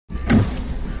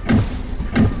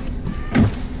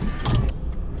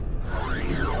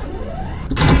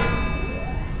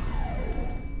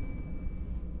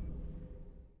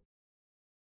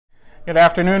Good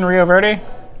afternoon, Rio Verde.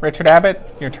 Richard Abbott,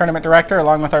 your tournament director,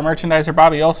 along with our merchandiser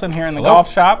Bobby Olson here in the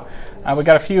golf shop. We've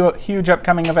got a few huge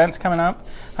upcoming events coming up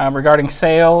regarding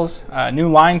sales,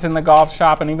 new lines in the golf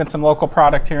shop, and even some local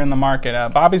product here in the market.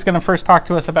 Bobby's going to first talk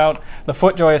to us about the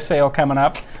FootJoy sale coming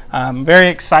up. Very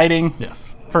exciting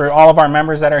for all of our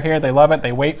members that are here. They love it.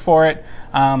 They wait for it.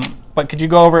 But could you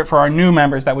go over it for our new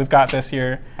members that we've got this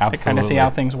year to kind of see how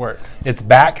things work? It's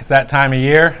back. It's that time of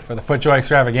year for the FootJoy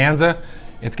Extravaganza.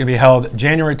 It's going to be held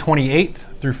January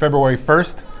 28th through February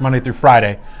 1st. It's Monday through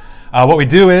Friday. What we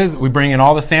do is we bring in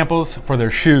all the samples for their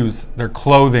shoes, their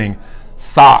clothing,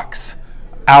 socks,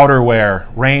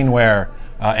 outerwear, rainwear,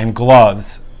 and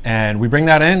gloves. And we bring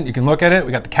that in. You can look at it.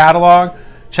 We got the catalog.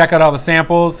 Check out all the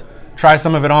samples. Try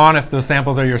some of it on if those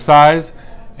samples are your size.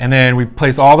 And then we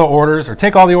place all the orders, or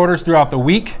take all the orders throughout the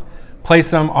week,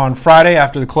 place them on Friday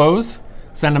after the close,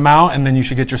 send them out, and then you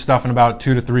should get your stuff in about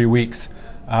 2 to 3 weeks.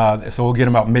 So we'll get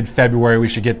them about mid-February. We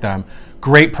should get them.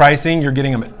 Great pricing. You're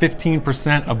getting them at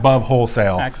 15% above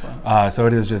wholesale. Excellent. So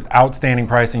it is just outstanding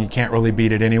pricing. You can't really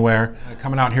beat it anywhere.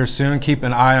 Coming out here soon, keep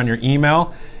an eye on your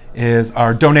email, is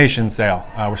our donation sale.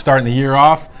 We're starting the year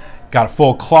off. Got a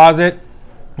full closet.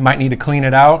 You might need to clean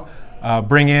it out.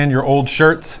 Bring in your old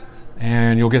shirts,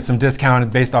 and you'll get some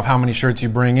discounted based off how many shirts you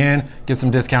bring in. Get some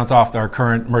discounts off our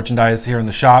current merchandise here in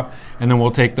the shop, and then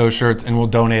we'll take those shirts and we'll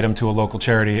donate them to a local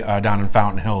charity down in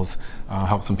Fountain Hills.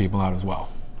 Help some people out as well.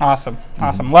 Awesome,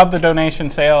 awesome. Love the donation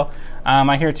sale.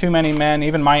 I hear too many men,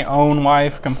 even my own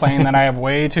wife, complain that I have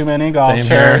way too many golf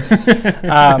shirts.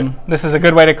 This is a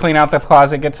good way to clean out the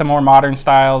closet, get some more modern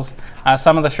styles.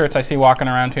 Some of the shirts I see walking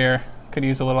around here could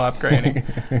use a little upgrading.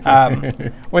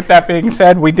 With that being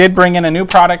said, we did bring in a new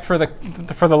product for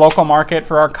the local market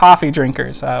for our coffee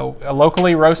drinkers. A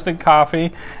locally roasted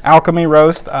coffee, Alchemy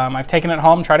Roast. I've taken it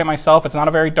home, tried it myself. It's not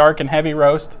a very dark and heavy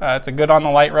roast. It's a good on the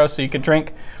light roast, so you could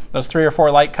drink those 3 or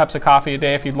 4 light cups of coffee a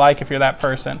day if you'd like, if you're that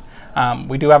person.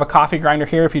 We do have a coffee grinder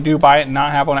here. If you do buy it and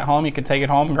not have one at home, you can take it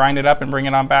home, grind it up, and bring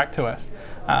it on back to us.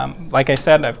 Like I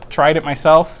said, I've tried it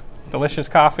myself. Delicious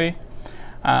coffee.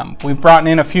 We've brought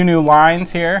in a few new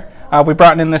lines here. We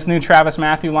brought in this new Travis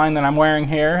Matthew line that I'm wearing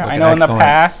here. I know excellent. In the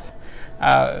past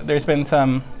there's been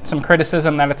some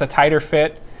criticism that it's a tighter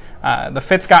fit. The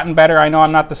fit's gotten better. I know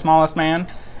I'm not the smallest man,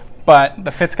 but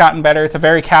the fit's gotten better. It's a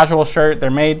very casual shirt. They're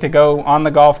made to go on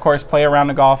the golf course, play around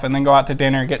the golf, and then go out to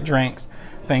dinner, get drinks,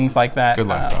 things like that. Good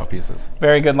lifestyle pieces.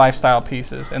 Very good lifestyle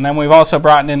pieces. And then we've also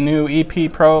brought in new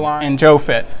EP Pro line and Joe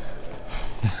Fit.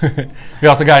 We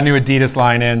also got a new Adidas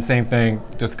line in, same thing,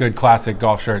 just good classic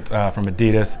golf shirts from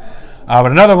Adidas.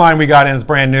 But another line we got in is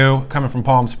brand new, coming from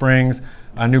Palm Springs,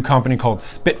 a new company called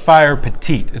Spitfire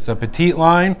Petite. It's a petite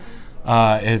line.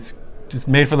 It's just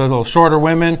made for those little shorter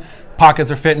women.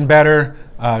 Pockets are fitting better,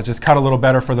 just cut a little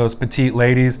better for those petite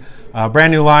ladies.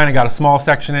 Brand new line. I got a small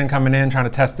section in coming in, trying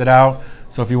to test it out.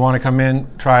 So if you want to come in,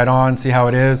 try it on, see how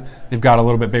it is. They've got a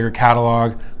little bit bigger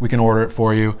catalog. We can order it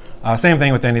for you. Same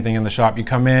thing with anything in the shop. You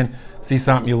come in, see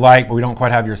something you like, but we don't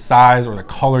quite have your size or the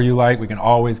color you like. We can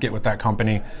always get with that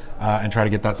company and try to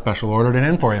get that special ordered and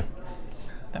in for you.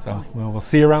 Definitely. So we'll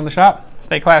see you around the shop.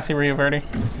 Stay classy, Rio Verde.